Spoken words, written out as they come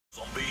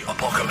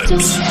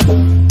apocalypse.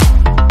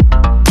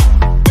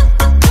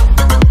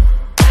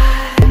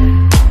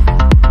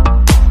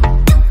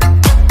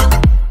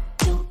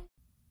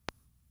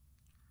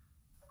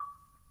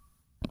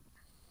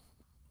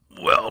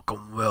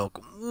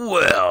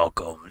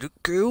 Welcome to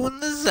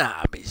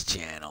KirwinDaZombie's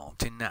channel.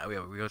 Tonight we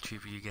have a real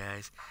treat for you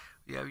guys.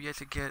 We have yet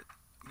to get,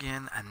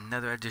 again,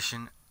 another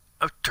edition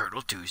of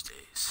Turtle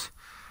Tuesdays.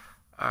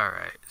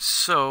 Alright,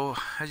 so,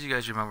 as you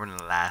guys remember in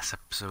the last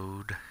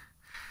episode,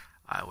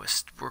 I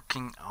was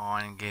working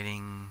on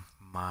getting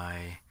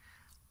my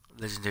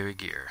legendary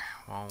gear.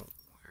 Well,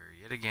 we're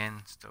yet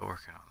again still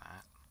working on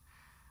that.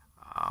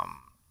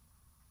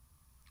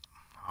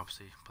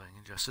 Obviously playing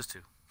Injustice 2.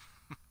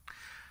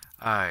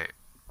 Alright.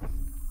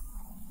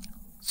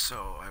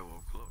 So I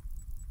will look.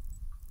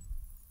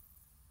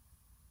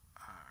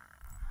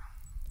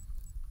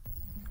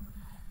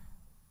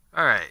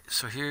 Alright,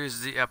 so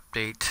here's the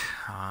update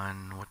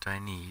on what I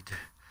need.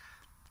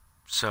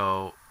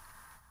 So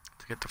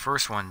to get the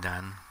first one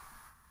done,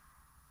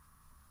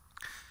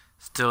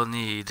 still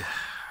need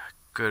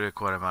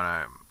quite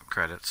amount of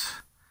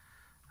credits.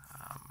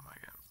 I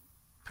can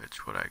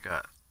pitch what I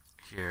got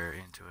here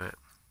into it.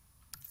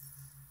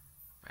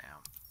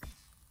 Bam.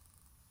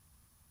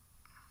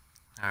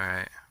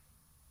 Alright.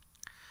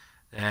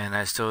 Then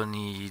I still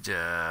need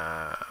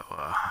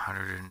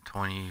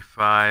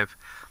 125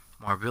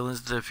 more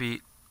villains to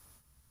defeat.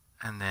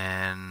 And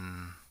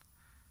then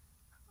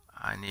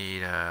I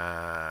need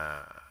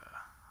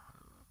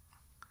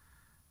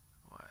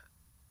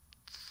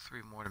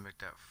 3 more to make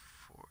that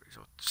 40.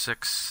 So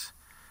 6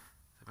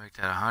 to make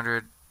that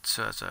 100.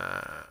 So that's 60.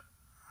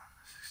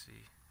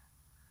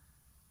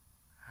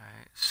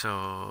 Alright,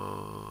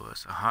 so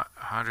it's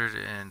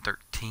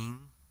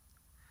 113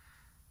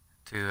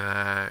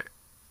 to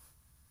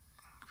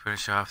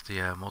finish off the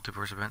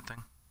multiverse event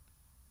thing.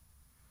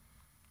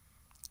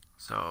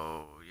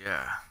 So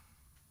yeah,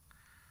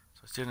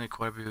 so I still need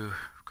quite a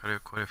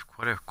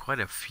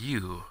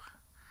few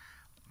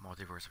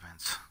multiverse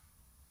events,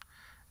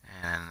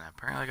 and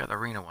apparently I got the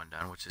arena one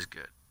done, which is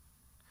good.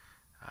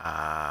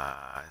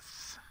 I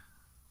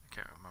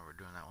can't remember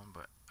doing that one,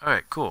 but all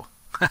right, cool.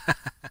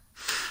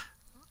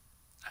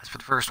 That's for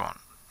the first one.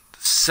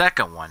 The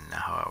second one,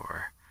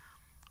 however,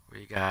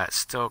 we got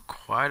still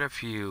quite a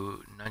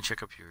few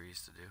Nunchuck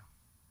Furies to do.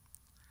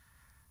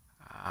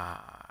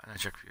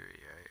 Nunchuck Fury,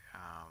 right?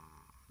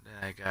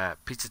 Then I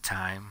got Pizza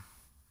Time.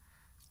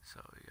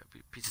 So you got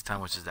Pizza Time,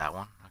 which is that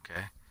one,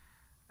 okay.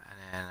 And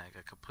then I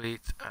got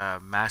complete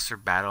Master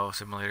Battle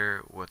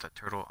Simulator with a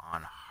turtle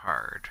on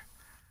hard.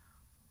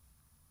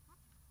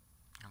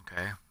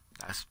 Okay,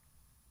 that's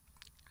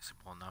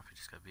simple enough. You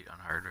just gotta beat on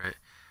hard, right?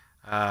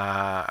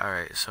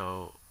 Alright,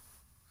 so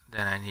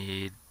then I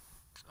need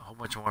a whole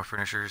bunch more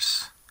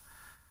finishers.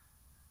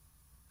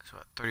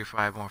 So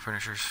 35 more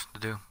finishers to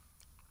do.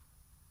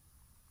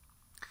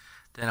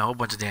 Then a whole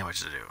bunch of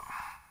damage to do.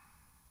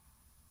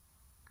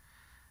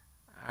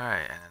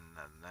 Alright, and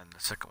then the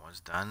second one's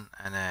done.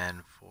 And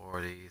then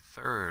for the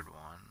third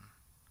one,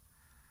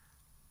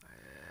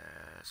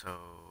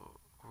 so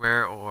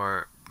rare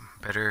or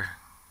better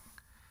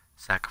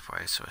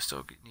sacrifice. So I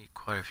still need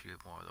quite a few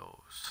more of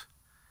those.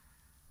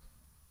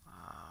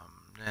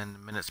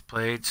 Then minutes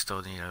played,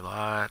 still need a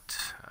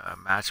lot.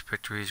 Match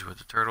victories with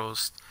the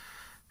turtles,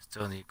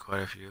 still need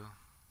quite a few.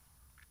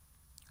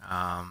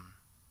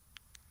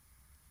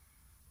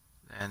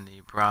 And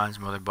the bronze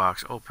mother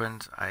box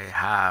opened. I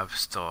have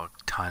still a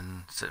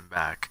ton sitting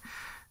back,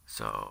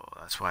 so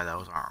that's why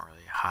those aren't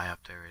really high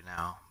up there right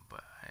now,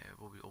 but I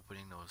will be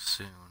opening those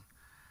soon.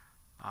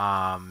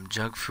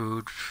 Junk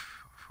food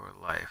for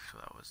life, so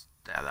that was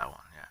that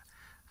one, yeah.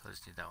 So I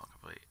just need that one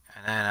complete.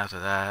 And then after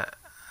that,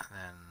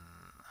 then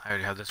I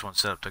already have this one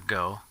set up to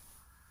go.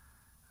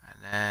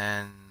 And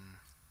then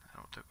I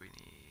don't think we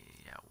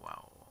need, yeah,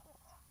 wow.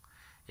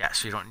 Yeah,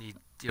 so you don't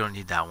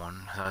need that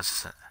one. So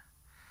that's,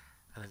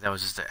 I think that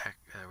was just the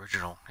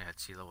original. Yeah,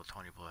 it's level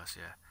 20 plus,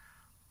 yeah.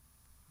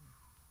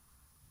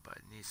 But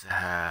it needs to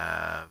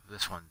have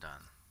this one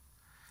done.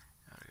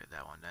 I'll get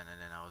that one done, and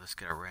then I'll just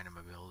get a random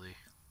ability.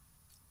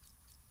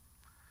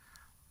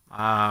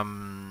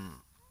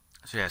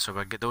 So yeah, so if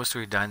I get those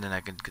 3 done, then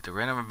I can get the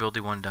random ability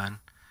one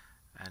done,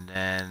 and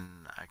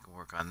then I can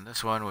work on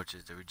this one, which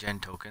is the regen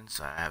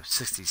tokens. I have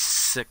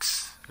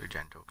 66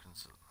 regen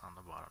tokens on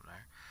the bottom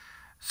there.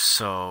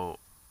 So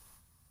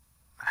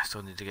I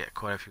still need to get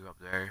quite a few up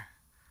there.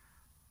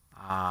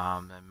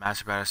 Then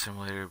Master Battle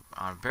Simulator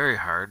on very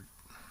hard.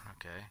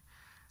 Okay,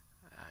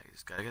 you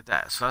just gotta get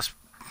that. So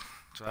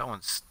that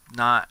one's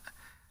not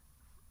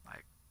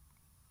like,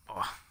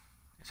 oh,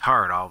 it's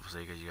hard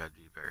obviously because you gotta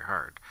be very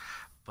hard,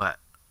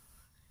 but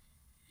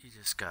you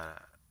just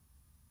gotta.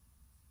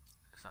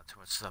 It's not too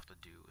much stuff to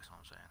do. Is what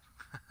I'm saying.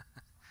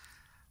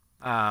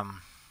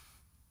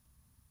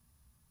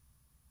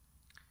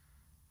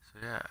 So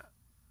yeah,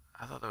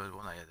 I thought there was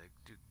one I had to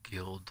do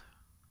guild.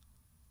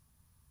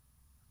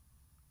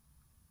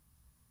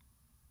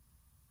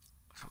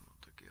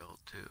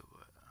 Too,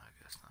 but I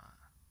guess not.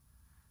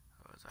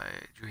 Or was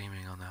I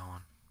dreaming on that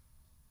one?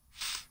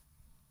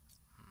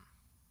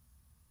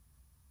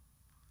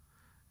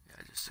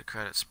 Just the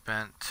credit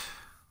spent.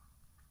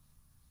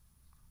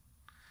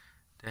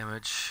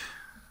 Damage.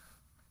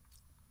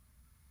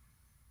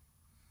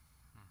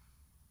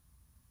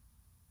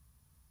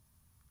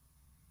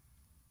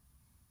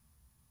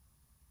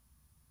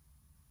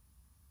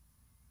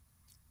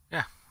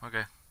 Yeah,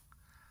 okay.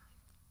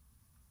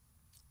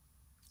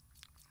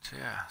 So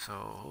yeah, so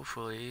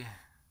hopefully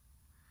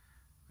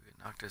we can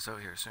knock this out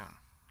here soon.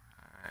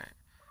 Alright.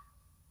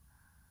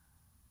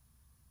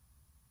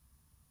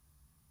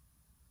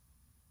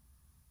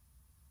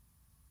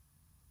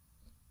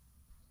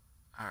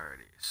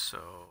 Alrighty, so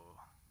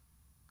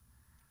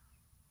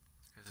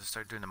let's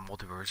start doing the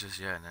multiverses,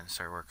 yeah, and then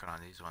start working on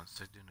these ones.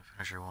 Start doing the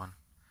finisher one,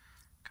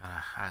 kind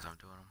of as I'm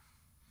doing them.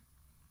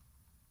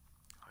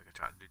 Like I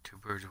try to do 2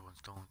 birds with 1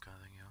 stone kind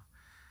of thing, you know.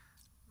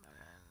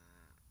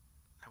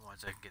 And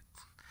once I can get,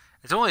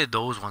 it's only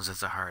those ones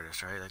that's the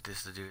hardest, right? Like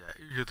this to do that,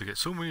 you have to get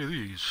so many of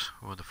these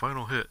with the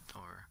final hit,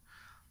 or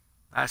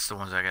that's the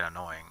ones that get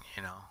annoying,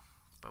 you know.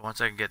 But once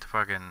I can get the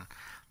fucking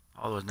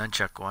all those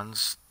nunchuck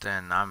ones,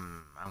 then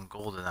I'm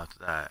golden after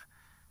that.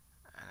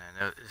 And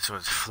then this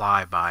was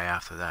fly by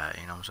after that,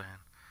 you know what I'm saying?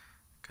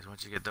 Because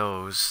once you get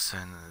those,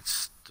 then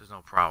there's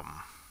no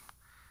problem.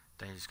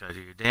 Then you just gotta do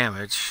your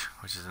damage,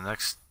 which is the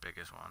next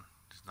biggest one.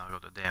 Just knock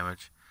out the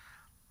damage,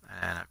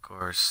 and of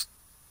course,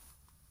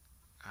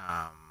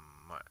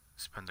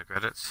 spend the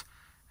credits.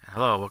 And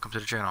hello, welcome to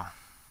the channel.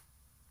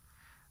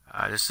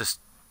 Just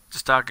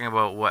talking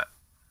about what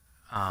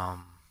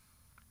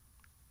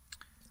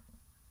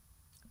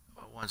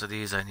ones of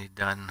these I need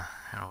done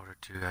in order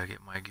to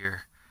get my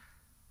gear.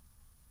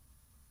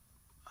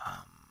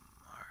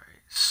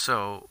 Alright,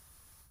 so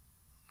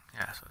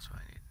yeah, so that's what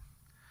I need.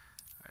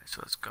 Alright,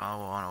 so let's go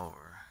on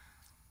over.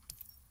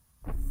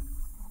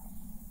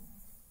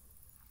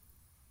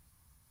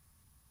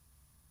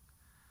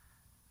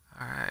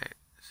 Alright,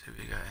 see if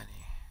we got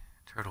any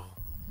turtle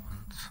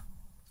ones.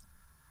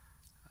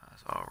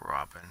 That's all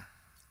Robin.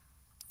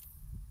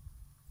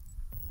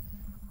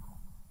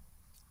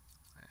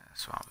 Yeah,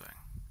 swamp thing.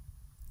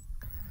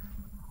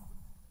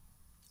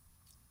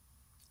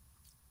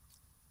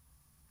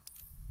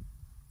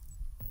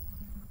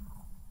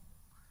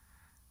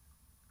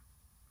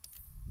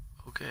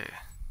 Okay.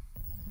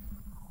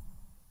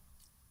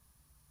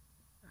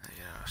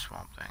 Yeah,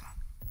 swamp thing.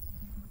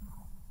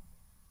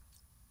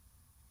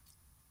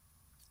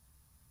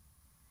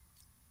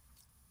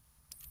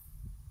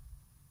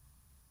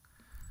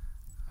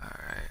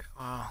 Alright,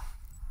 well,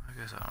 I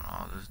guess I don't know.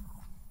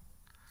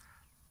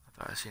 I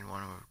thought I seen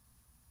one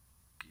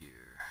with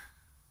gear.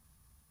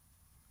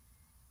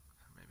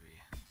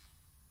 Maybe.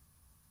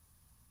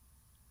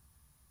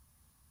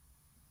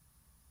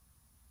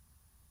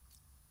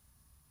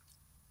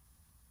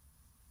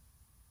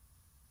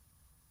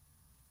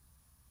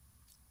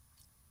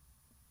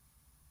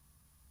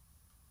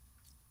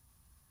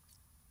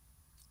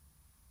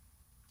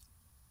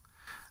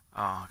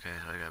 Oh, okay,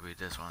 so I gotta beat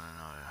this one and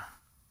another.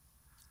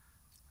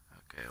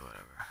 Okay,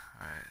 whatever.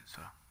 Alright,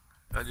 so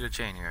gotta do a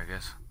chain here, I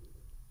guess.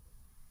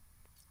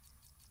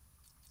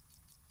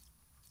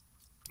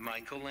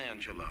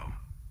 Michelangelo. Alright.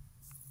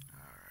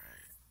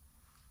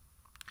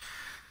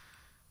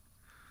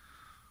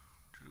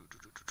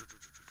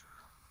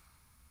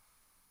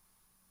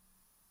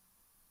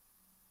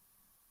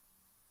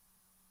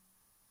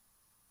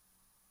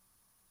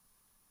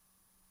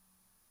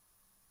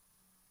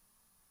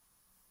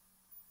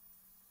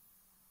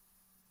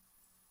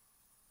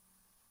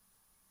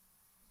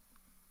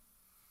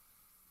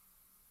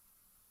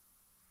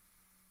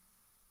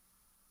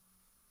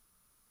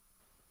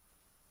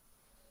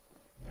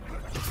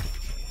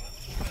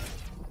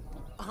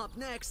 Up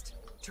next,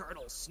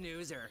 Turtle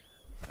Snoozer.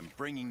 I'm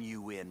bringing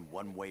you in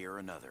one way or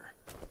another.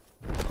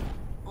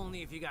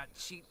 Only if you got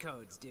cheat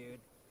codes, dude.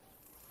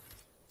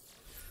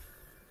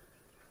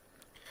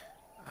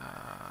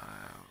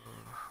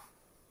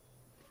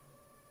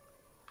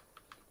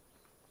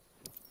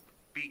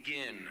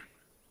 Begin.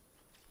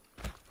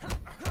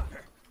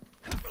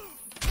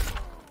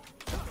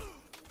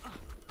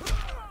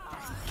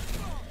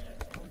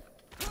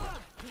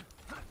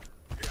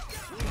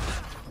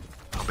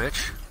 Oh,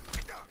 bitch.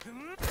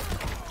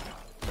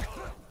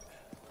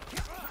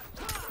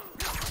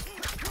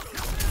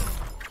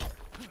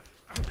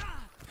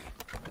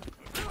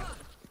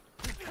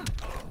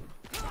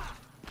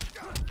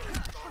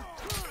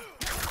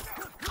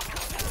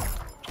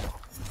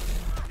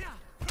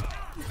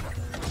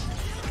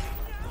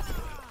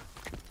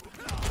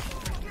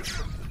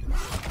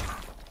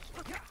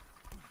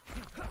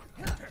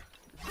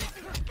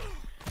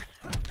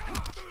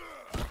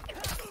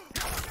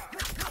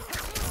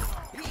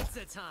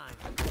 Pizza time.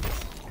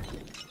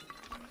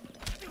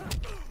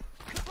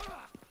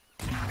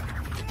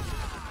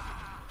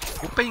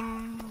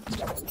 Bing!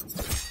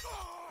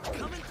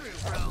 Coming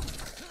through, bro.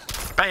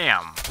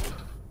 Bam!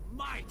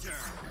 My turn.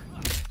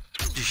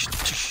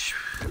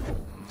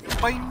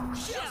 Bing!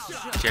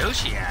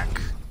 Josiak!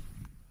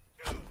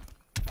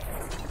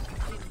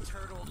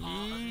 Turtle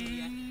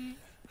on.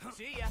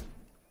 See ya.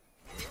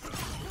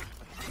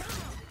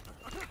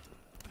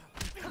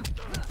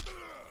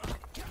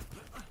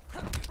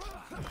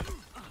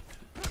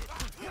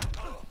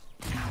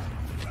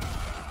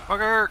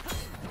 Fucker!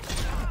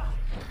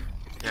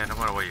 Yeah, no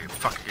matter what, you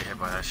fucking get hit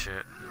by that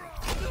shit.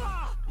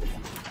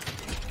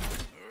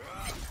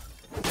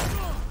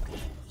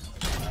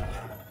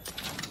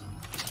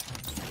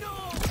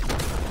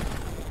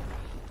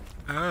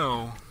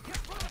 Oh.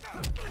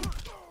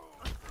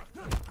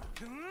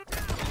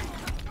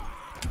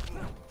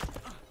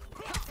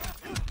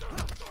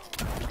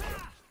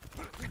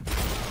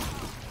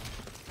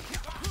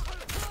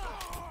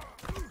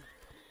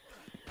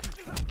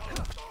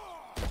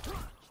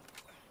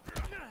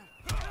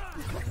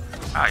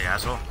 Ah, you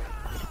asshole.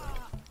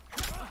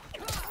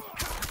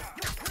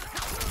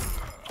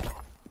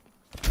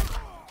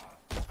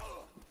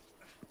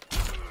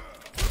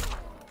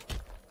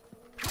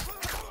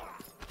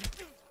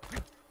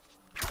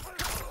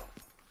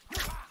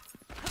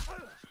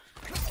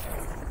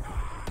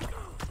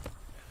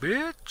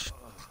 Bitch.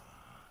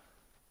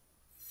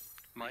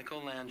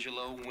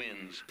 Michelangelo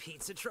wins.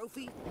 Pizza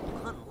trophy?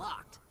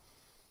 Unlocked.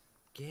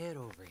 Get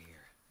over here.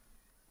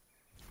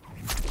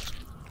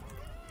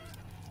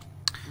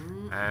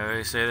 I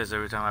always say this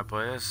every time I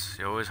play this.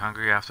 You're always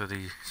hungry after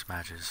these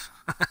matches.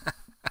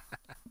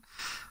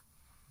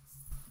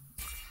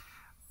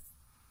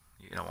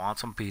 You're gonna want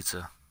some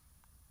pizza.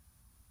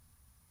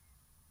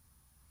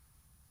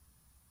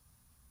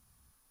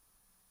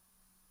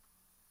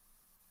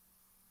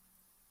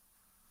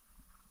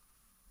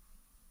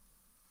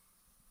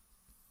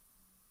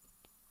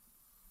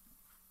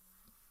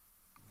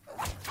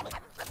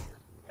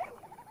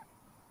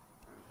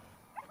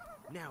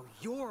 Now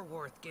you're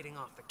worth getting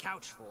off the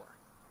couch for.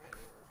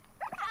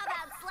 How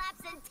about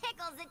slaps and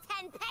tickles at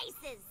 10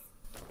 paces?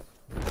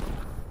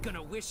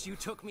 Gonna wish you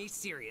took me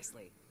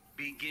seriously.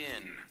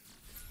 Begin.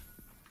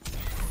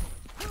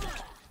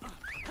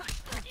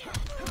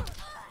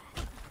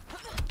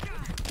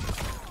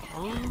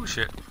 Oh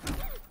shit.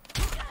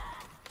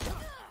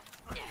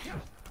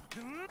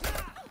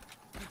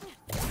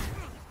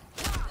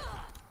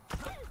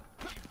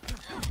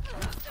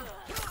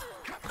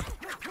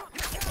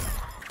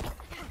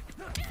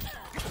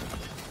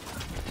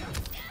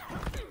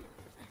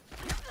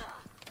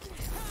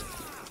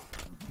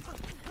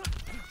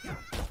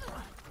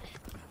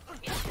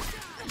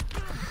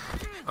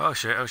 Oh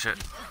shit, oh shit.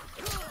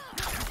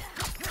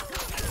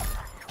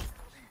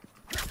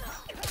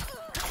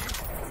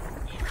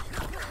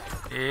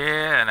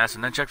 Yeah, and that's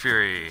an Nunchuck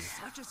Fury.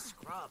 Such a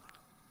scrub.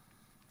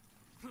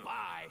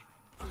 Bye.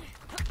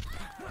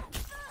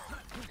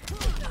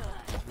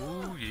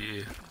 Ooh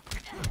yeah.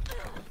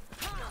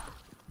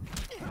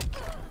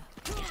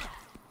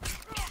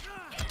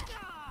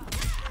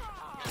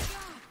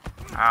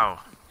 Ow,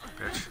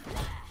 bitch.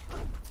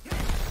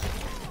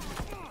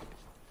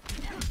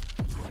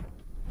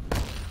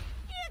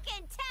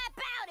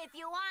 If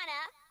you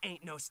wanna.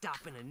 Ain't no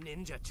stopping a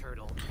ninja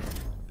turtle.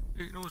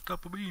 Ain't no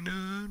stopping me,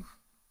 none.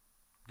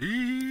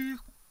 Yeah.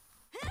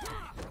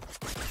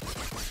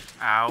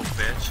 Ow,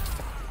 bitch.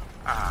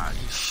 Ah,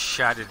 you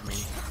shotted me.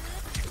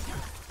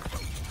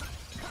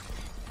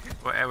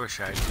 Whatever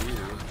shot you.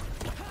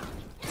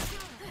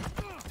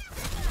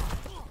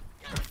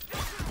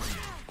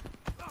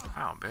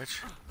 Ow,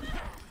 bitch.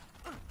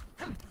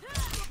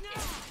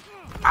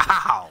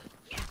 Ow!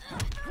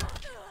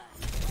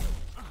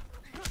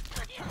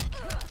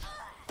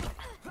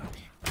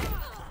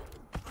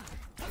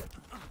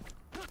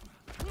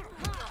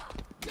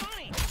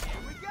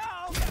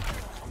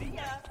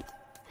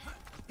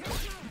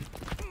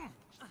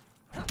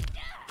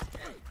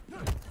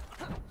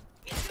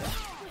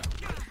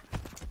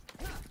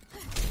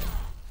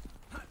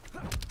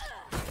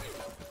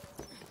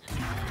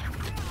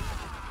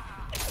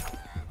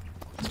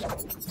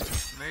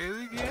 There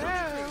we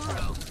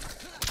go.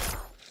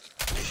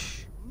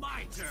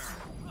 My turn.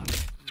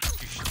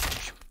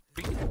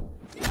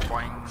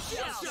 Boing.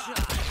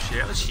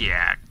 Shell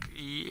Shack.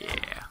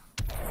 Yeah.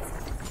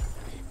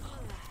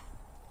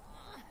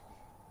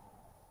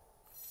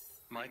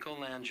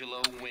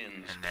 Michelangelo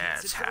wins. And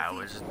that's how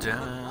it's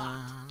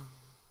done.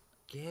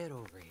 Get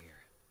over here.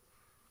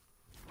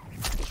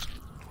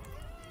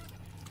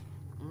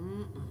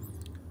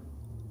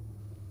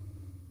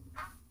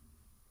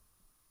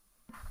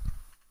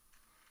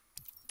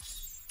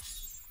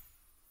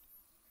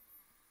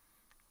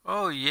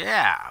 Oh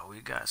yeah,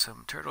 we got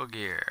some turtle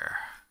gear.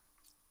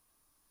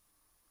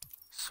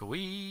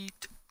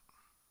 Sweet.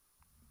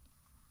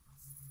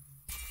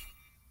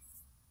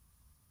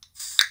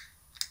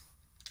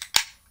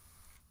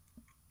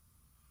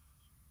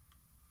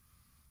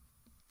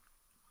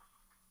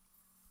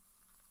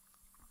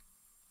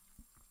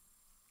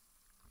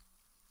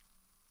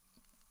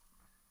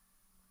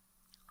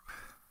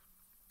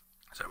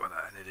 Sorry about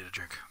that, I needed a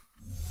drink.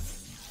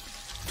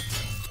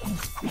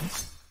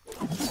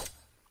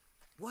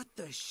 What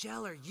the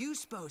shell are you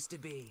supposed to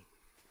be?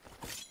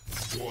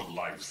 Your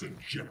life's in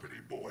jeopardy,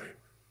 boy.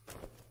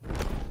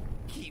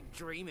 Keep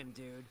dreaming,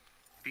 dude.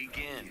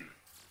 Begin.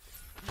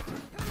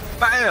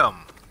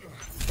 BAM!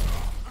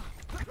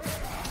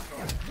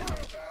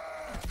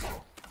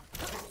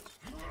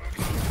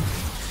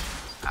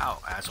 Ow,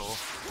 asshole.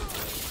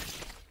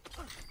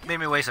 Made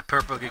me waste a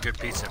perfectly good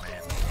pizza,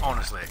 man.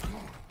 Honestly.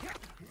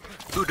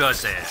 Who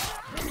does that?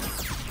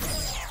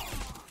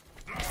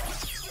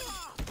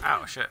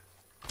 Oh, shit.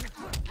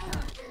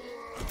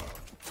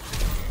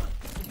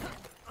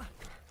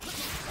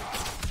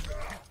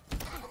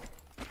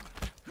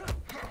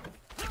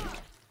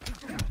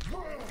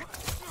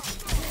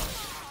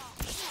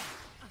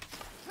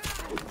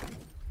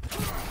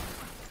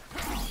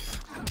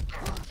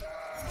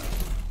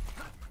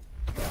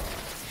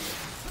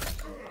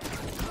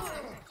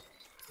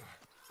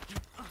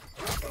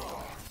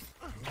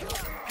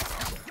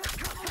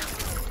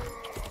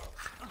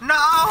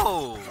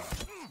 No!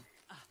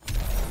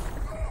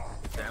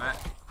 Damn it.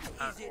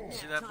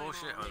 See that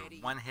bullshit? I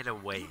was one hit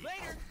away.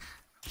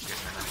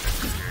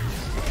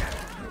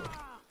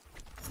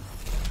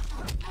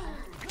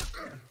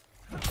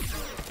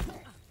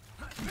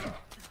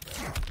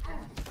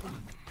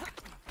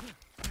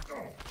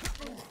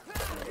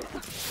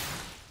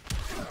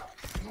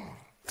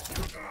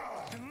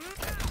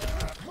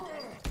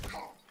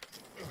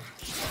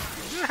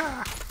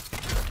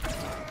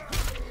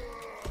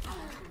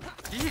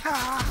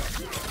 Yeehaw!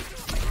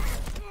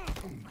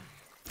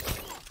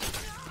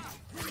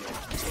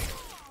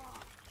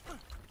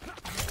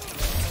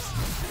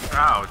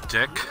 Oh,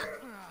 dick.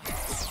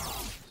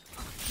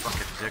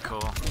 Fucking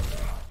dickhole.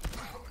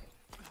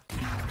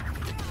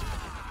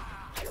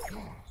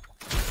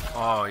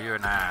 Oh, you're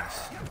an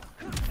ass.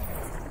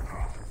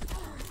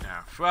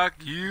 Yeah, fuck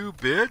you,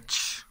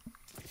 bitch.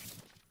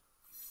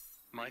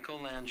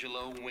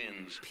 Michelangelo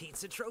wins.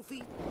 Pizza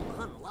trophy?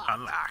 Unlocked.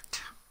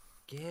 Unlocked.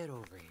 Get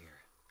over here.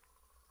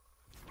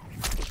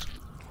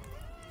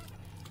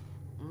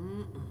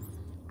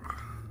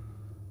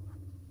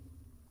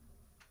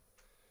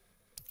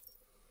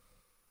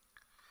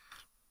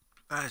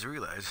 I just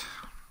realized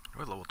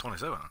we're level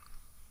 27.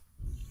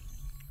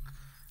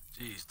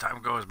 Jeez,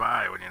 time goes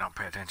by when you don't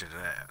pay attention to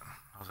that.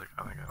 I think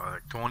I was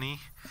like 20,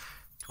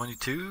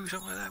 22,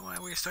 something like that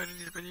when we started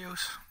these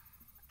videos.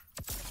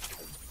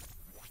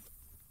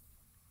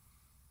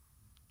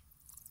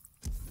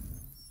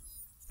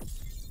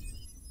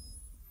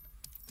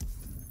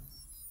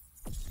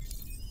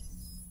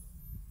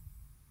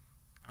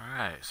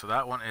 Alright, so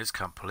that one is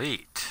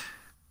complete.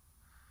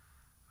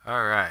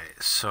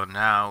 Alright, so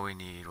now we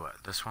need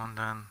what? This one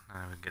done,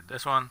 and then we get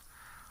this one,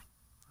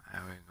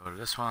 and we can go to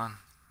this one,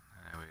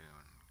 and then we can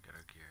get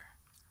our gear.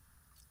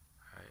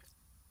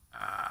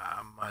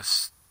 Alright,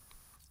 must.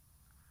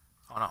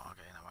 Oh no,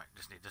 okay, no, I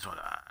just need this one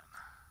done.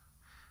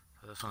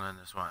 So this one and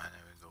this one, and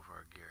then we can go for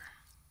our gear.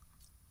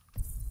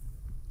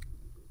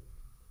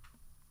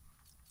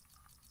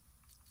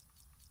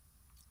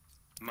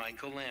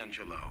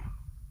 Michelangelo.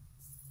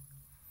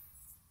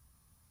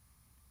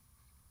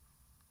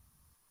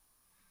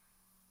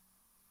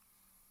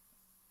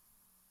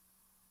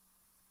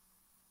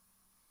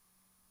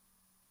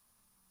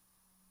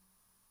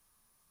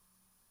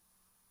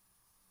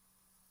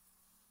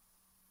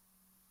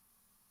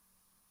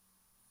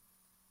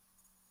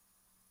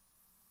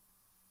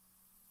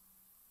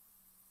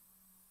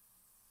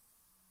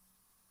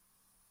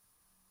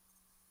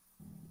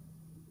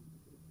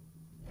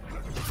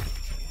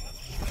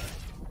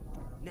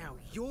 Now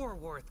you're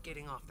worth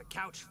getting off the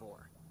couch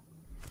for.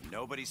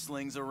 Nobody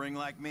slings a ring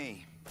like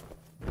me.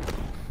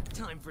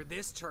 Time for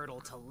this turtle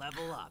to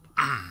level up.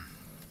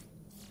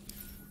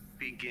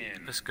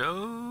 Begin. Let's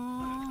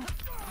go.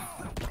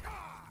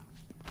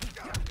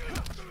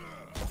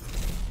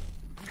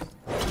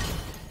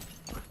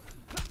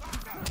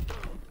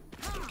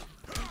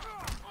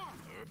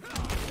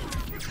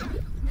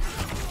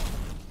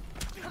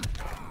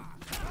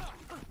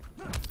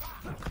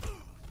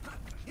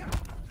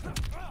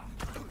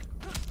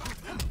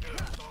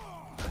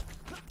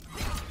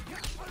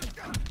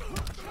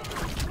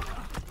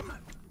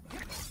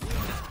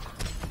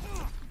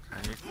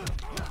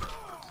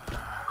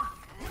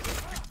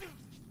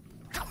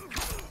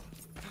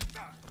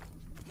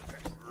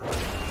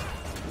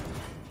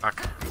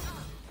 Fuck.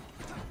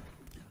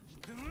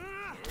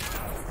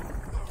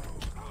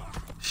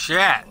 Shit!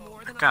 I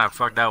kinda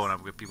fucked that one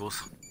up, good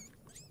peoples.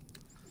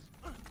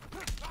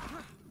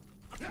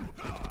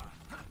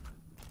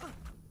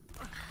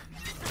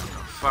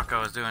 Fuck I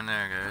was doing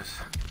there, guys.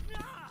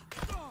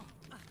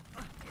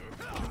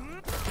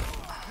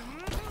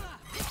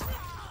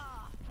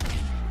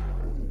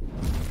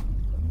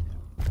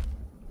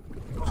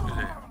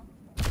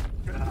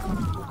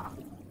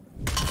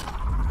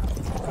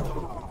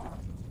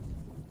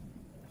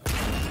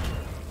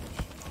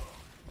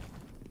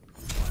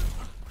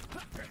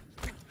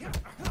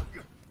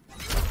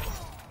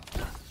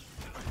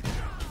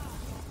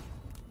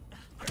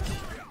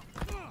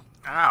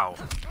 Ow.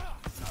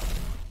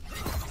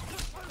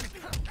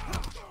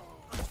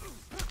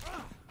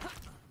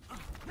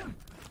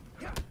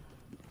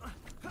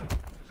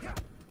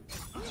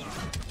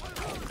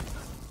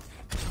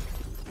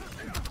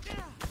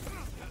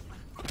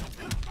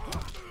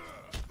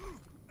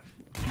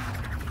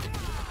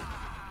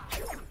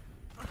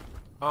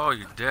 Oh,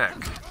 you dick.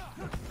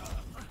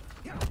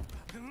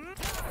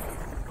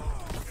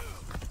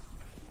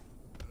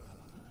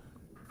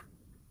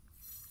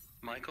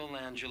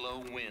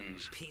 Michelangelo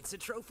wins. Pizza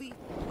trophy?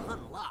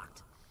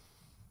 Unlocked.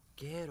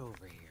 Get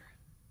over here.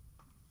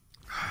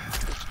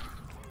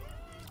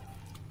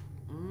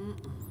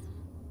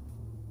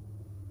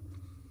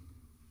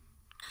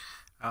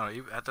 I don't know,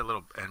 even at the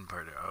little end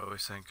part there, I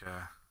always think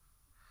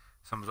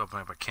someone's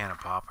opening up a can of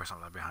pop or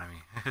something behind me.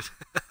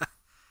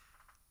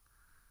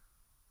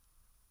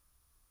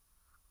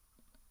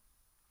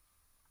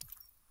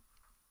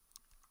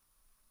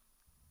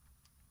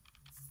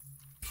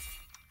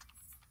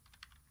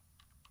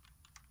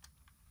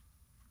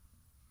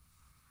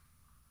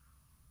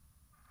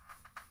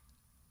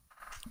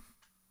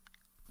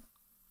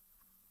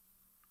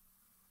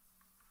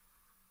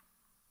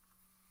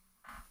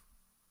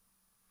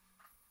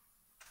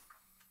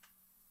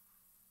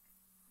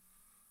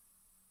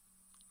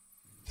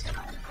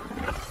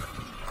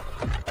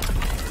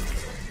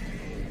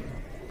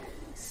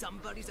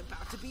 Somebody's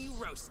about to be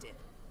roasted.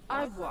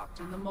 I've walked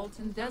in the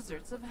molten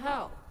deserts of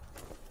hell.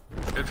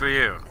 Good for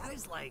you. That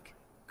is like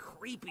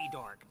creepy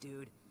dark,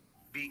 dude.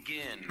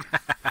 Begin.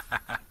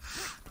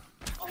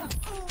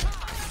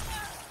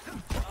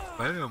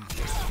 Bam.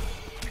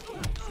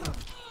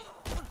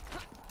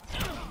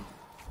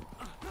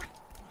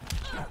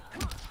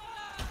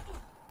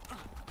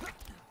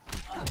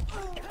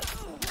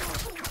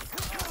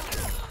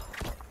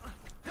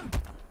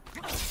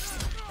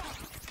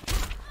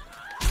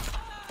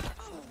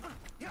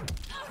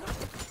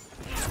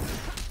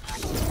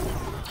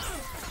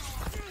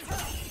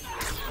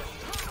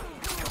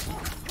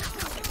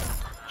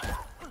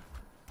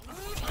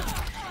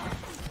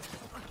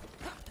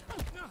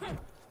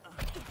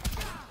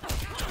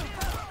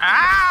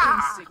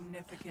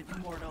 Insignificant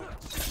mortal.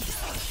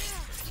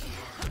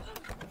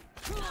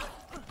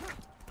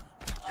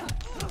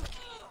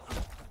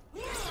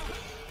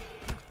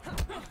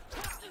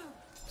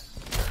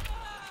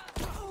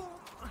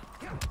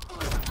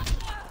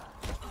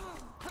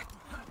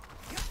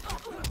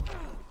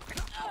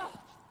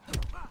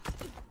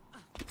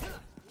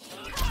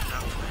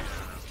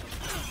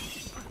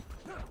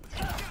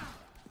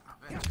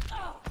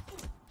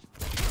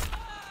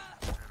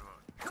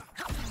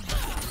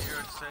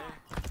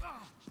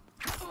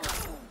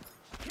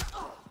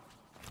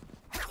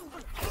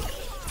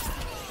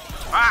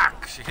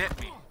 Fuck! She hit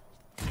me.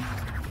 Oh,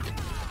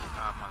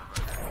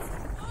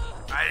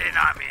 motherfucker. I did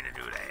not mean to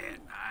do that.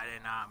 I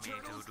did not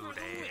mean to do that.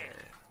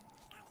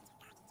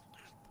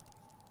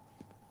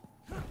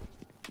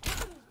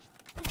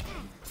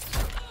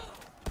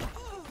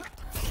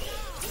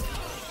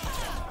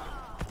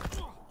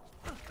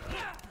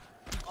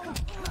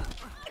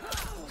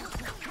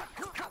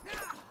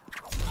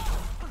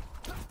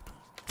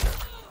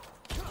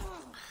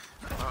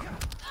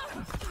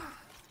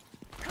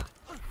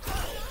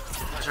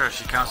 Not sure if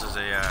she counts as a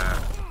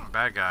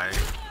bad guy.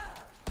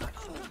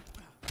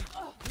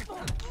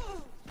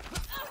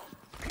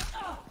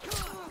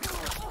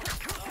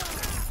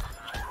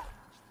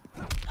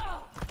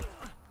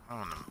 I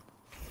don't know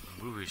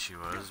the movie she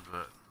was,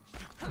 but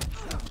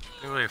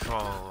didn't really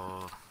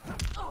follow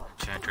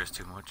Enchantress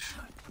too much.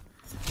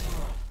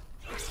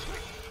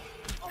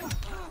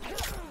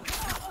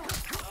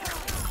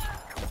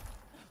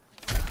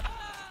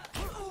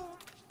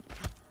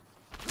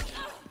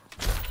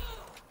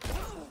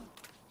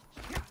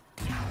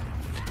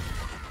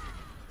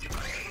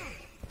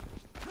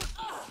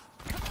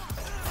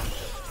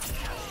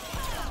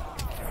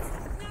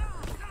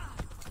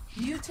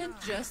 Mutant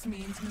just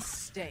means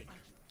mistake.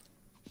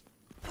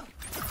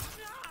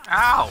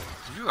 Ow!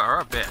 You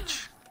are a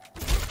bitch.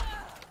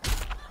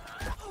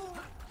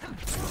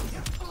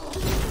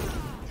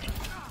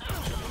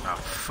 The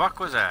fuck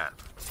was that?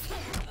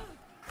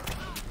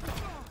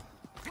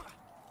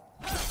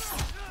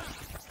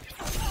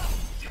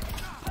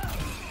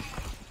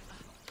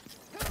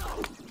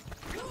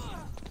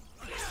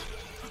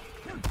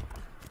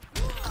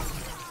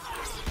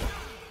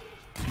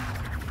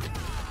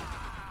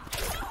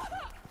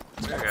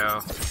 There you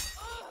go.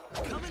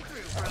 Coming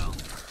through, bro.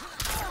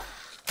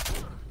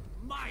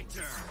 My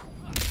turn.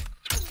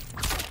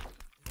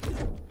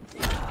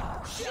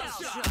 Shell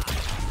shot.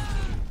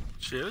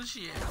 Chill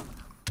shit.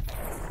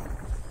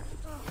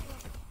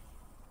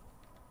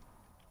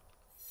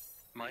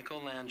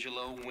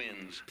 Michelangelo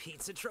wins.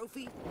 Pizza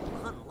trophy?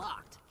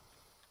 Unlocked.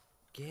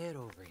 Get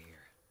over here.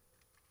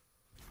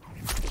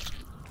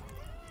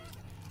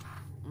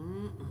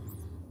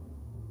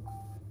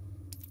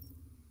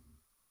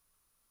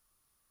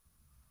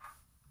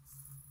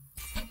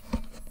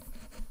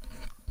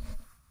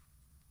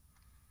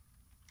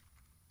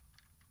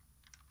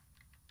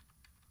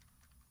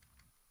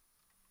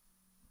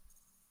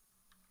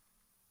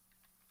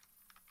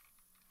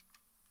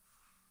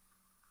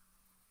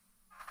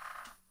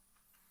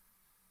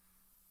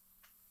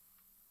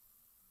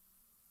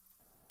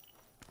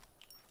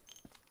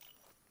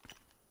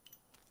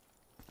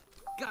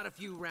 Got a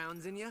few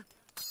rounds in ya?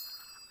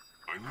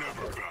 I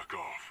never back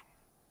off.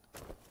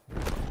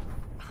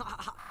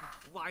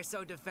 Why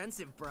so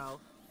defensive, bro?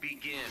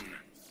 Begin.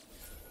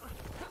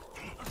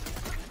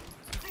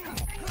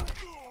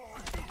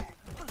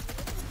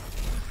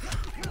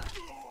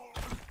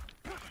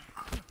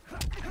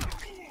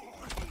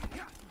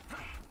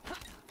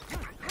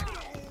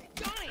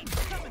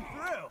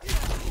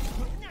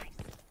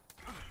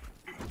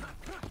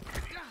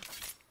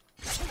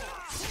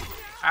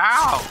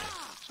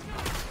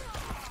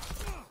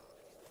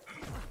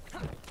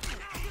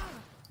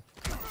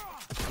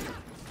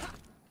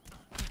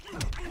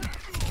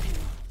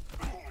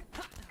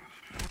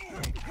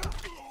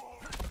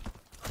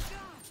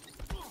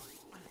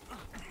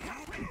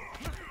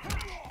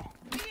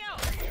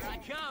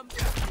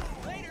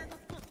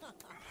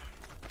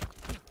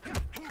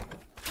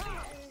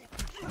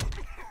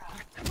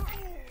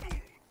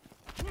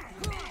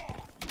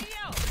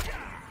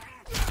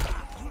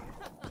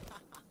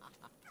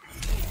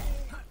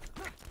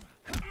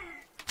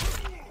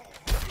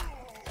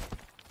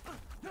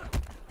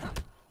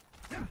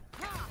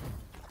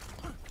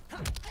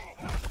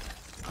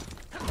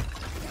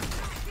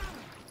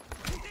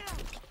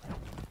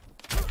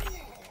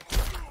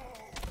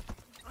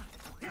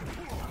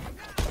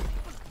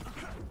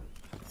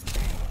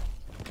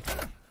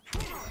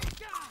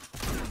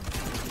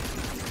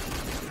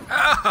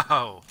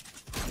 Oh.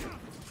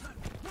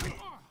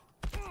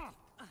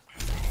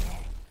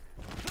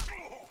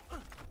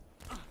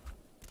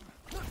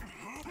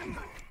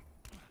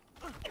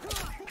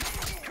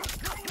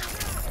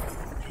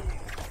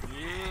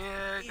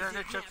 Yeah, got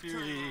a Chuck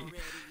Fury.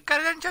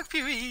 Got a Chuck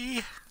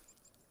Fury.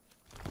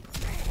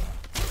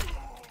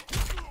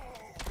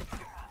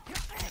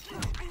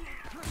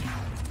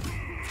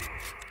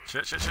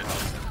 Shit, shit, shit.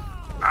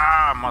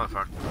 Ah,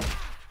 motherfucker.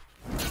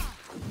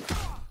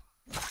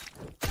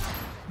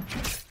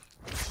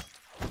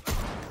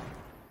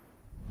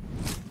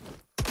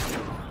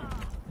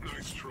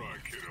 Nice try,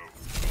 kiddo.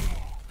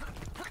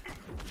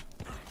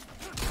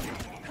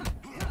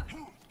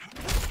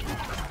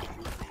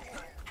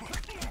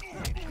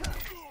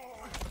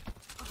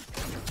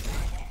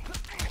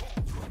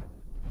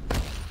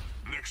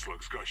 Next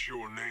slug's got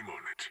your name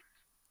on it.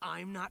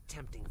 I'm not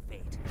tempting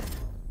fate.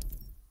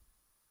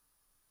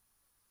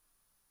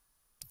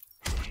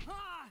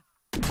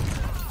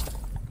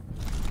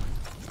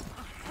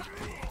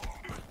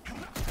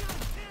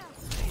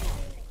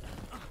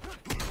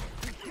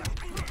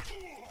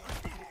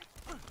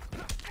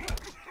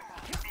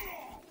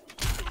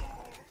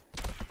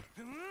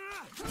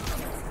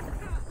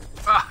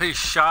 Oh, he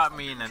shot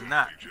me in the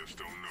nut. You just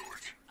don't know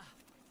it.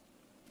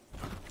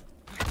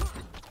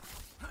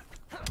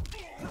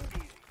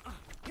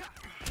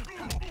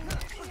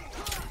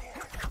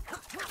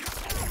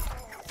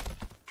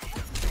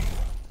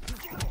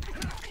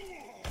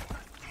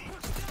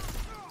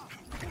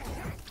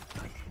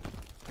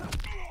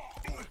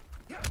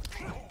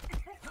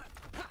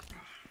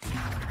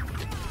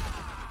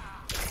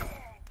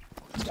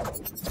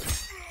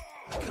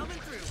 Coming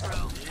through, bro.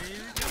 Here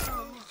you go.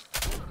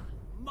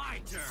 My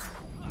turn.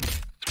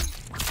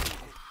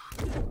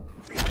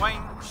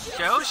 Wayne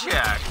Shell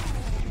Shack.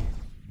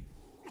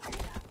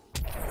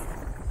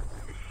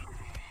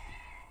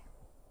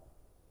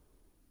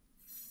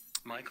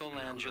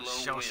 Michelangelo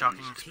Shell-shocking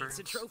wins. experience.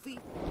 Pizza trophy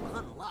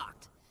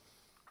unlocked.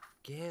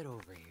 Get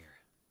over here.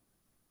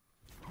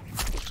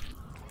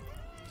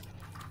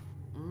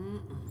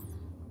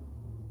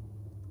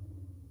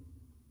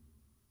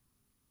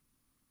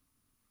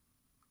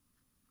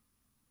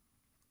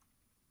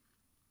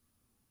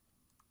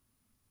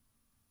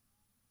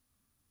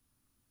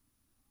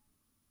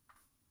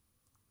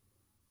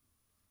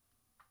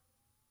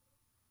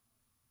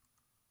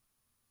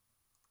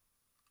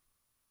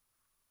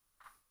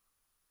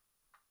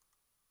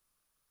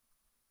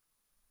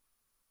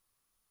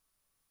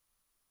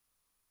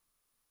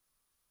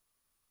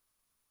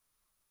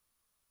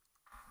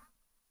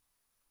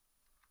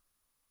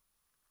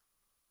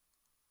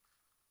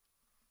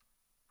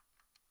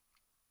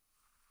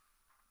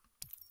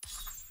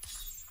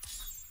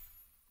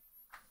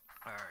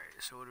 Alright,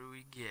 so what do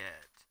we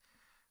get?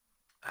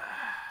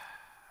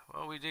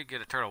 Well, we did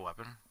get a turtle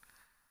weapon.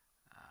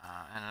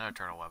 And another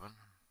turtle weapon.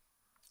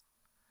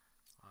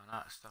 Well,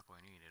 not stuff we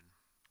needed.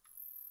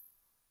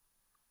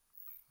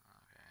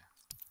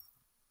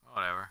 Okay.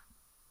 Whatever.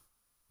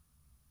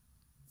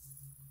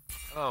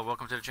 Hello,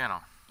 welcome to the channel.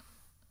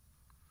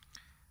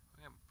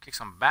 We're gonna kick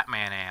some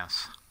Batman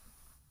ass.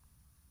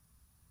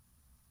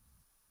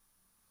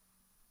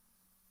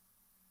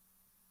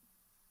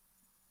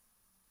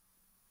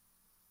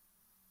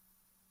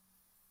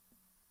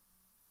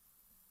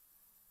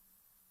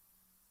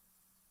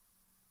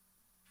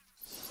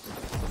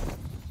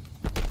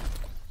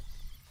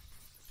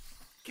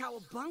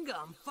 Cowabunga,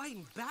 I'm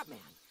fighting Batman.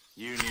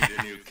 You need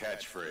a new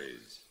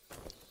catchphrase.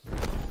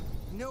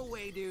 No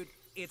way, dude.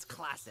 It's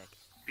classic.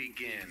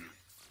 Begin.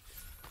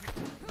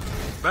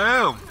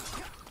 Boom!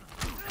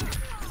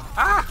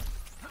 Ah!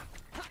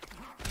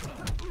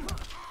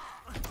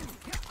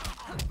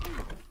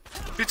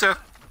 Pizza!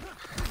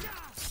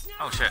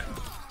 Oh shit.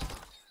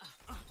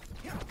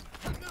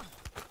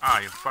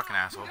 Ah, you fucking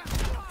asshole.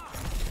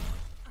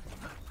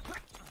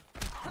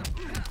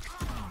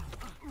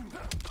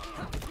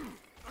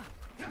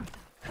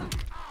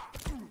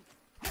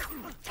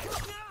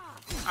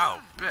 Oh,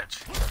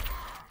 bitch.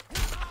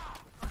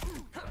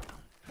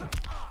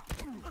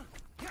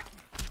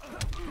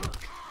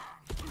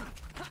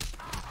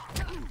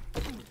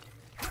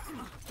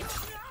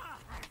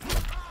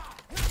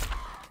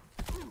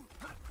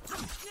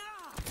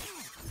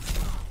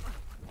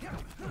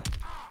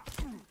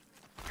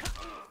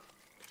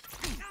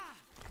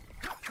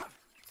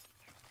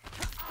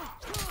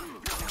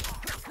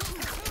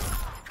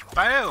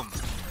 Boom!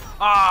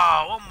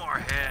 Oh, one more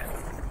hit.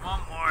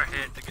 One more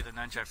hit to get the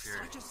nunchuck fury.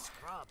 Such a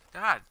scrub.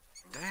 God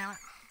damn it.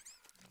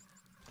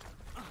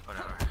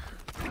 Whatever.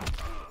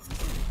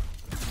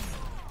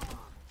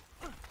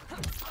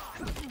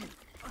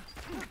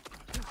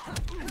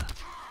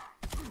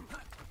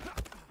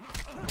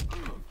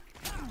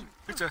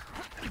 Pizza.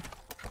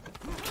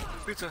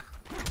 Pizza.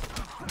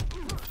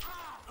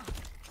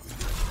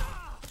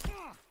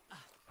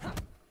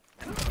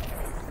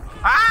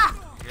 Ah!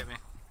 Hit me.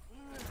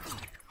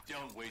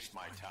 Don't waste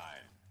my time.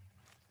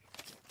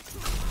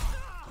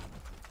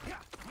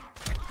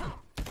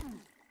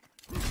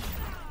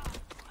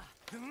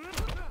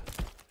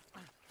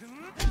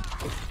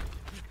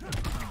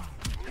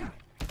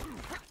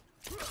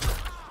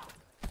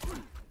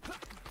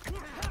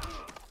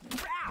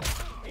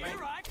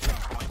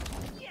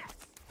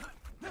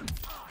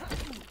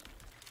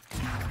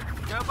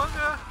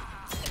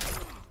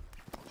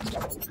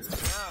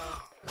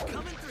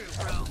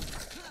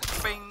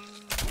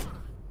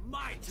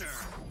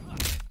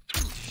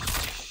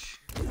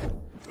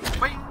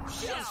 Wait,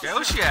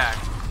 Josiak.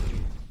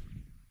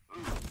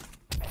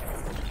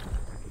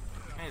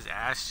 His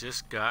ass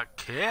just got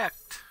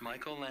kicked.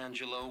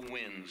 Michelangelo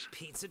wins.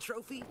 Pizza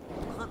trophy?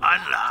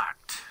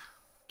 Unlocked.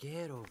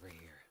 Get over here.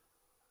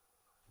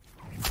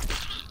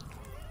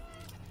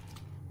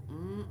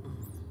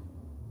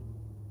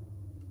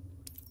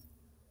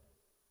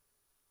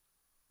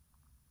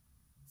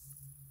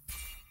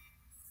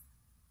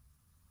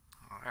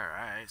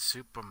 Alright,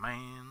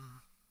 Superman.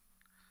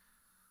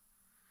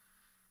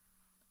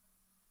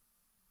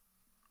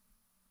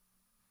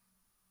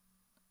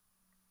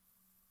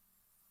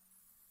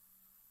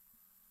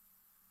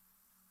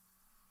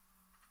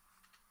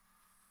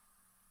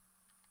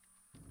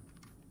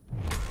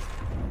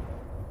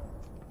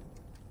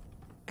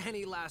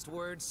 Any last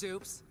words,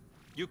 Soups?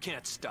 You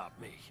can't stop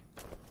me.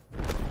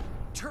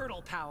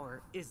 Turtle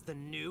power is the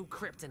new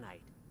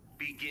kryptonite.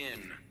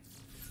 Begin.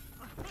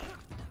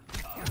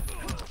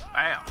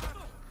 Bam.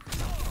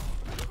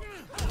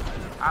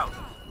 Ow.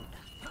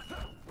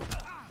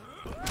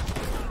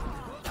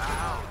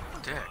 Ow,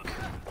 dick.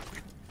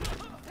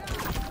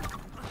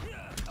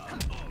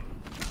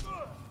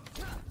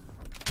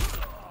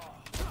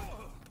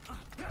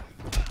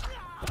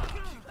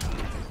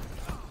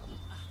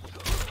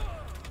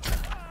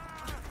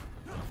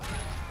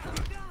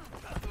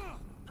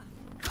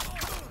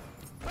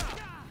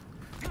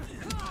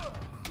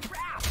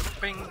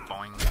 Bing,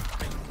 boing,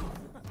 bing.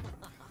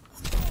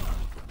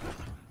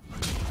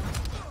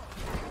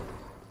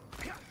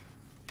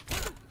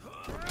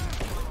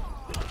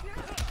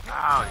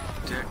 Ow,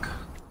 you dick.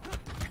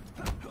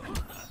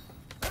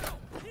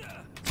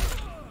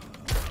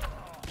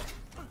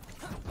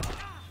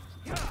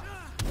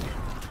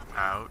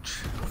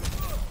 Ouch.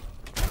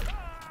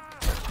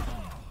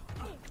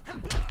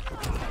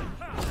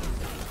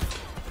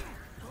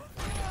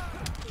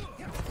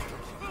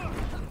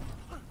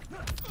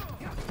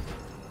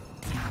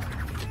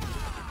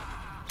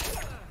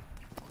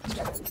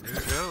 There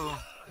you go.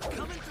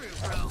 Coming through,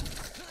 bro.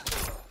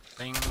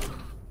 Bing.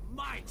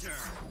 My turn.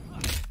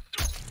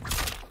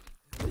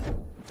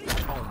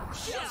 Oh,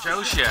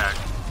 Josiak.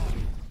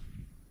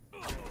 I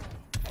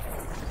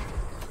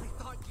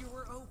thought you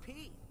were OP.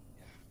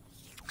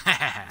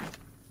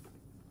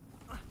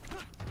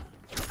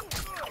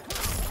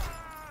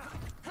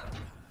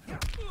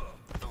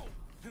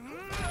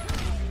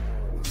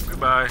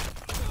 Goodbye.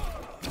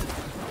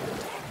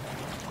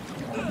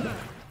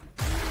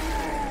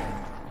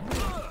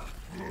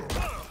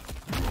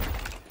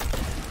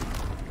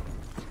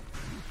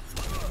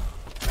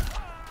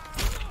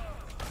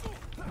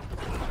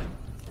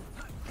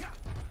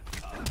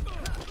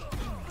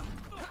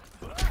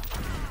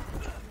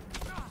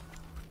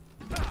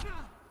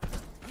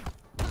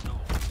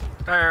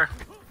 There.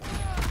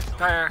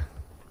 There.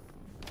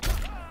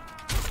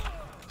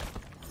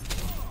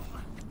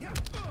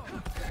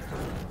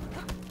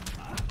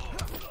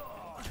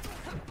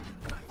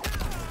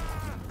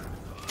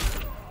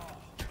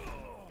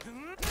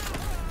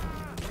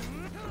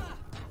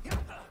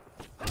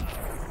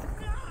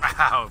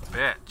 Wow,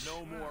 bitch.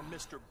 No more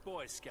Mr.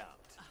 Boy Scout.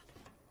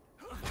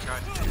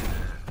 God damn it.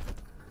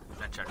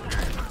 That check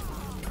there.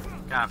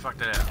 God,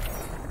 fucked it up.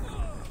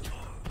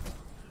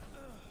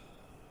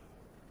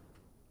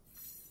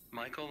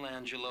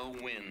 Michelangelo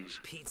wins.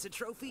 Pizza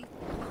trophy?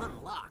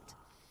 Unlocked.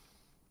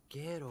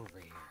 Get over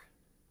here.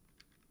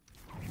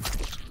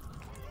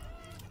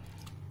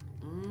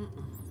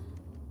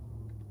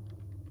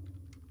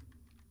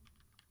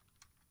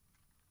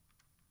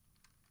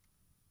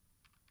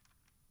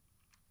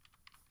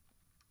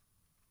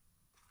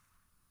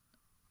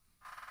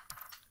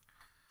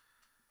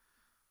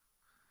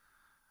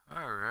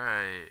 All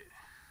right.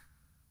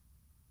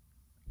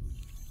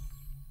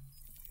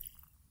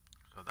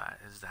 So that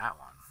is that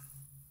one.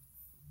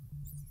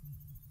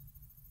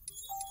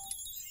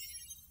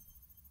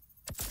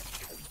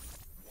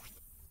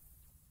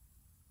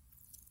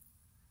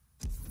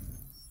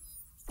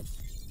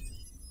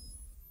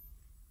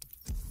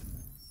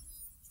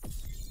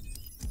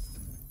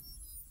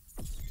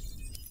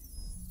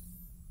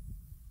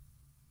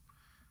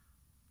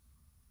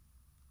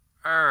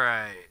 All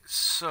right,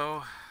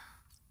 so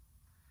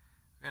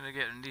we're gonna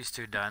get these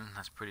two done.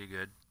 That's pretty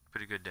good.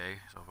 Pretty good day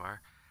so far.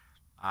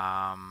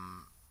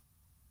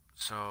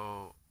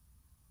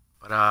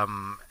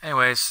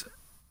 Anyways,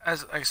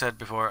 as like I said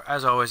before,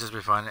 as always, it's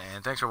been fun,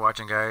 and thanks for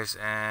watching, guys.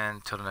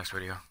 And till the next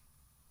video.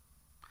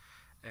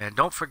 And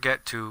don't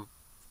forget to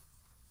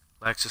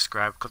like,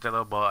 subscribe, click that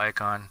little bell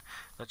icon,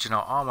 let you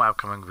know all my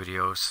upcoming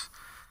videos,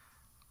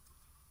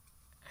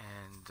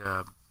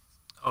 and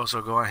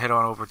also go and head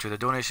on over to the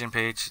donation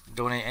page.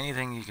 Donate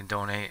anything you can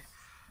donate.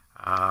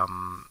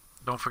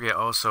 Don't forget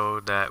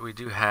also that we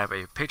do have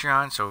a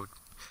Patreon, so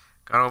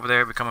go on over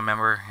there, become a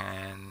member,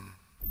 and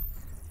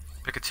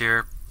pick a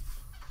tier.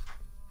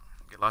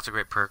 Get lots of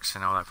great perks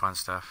and all that fun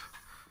stuff.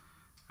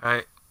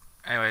 Alright,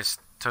 anyways,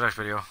 till next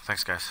video.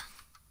 Thanks, guys.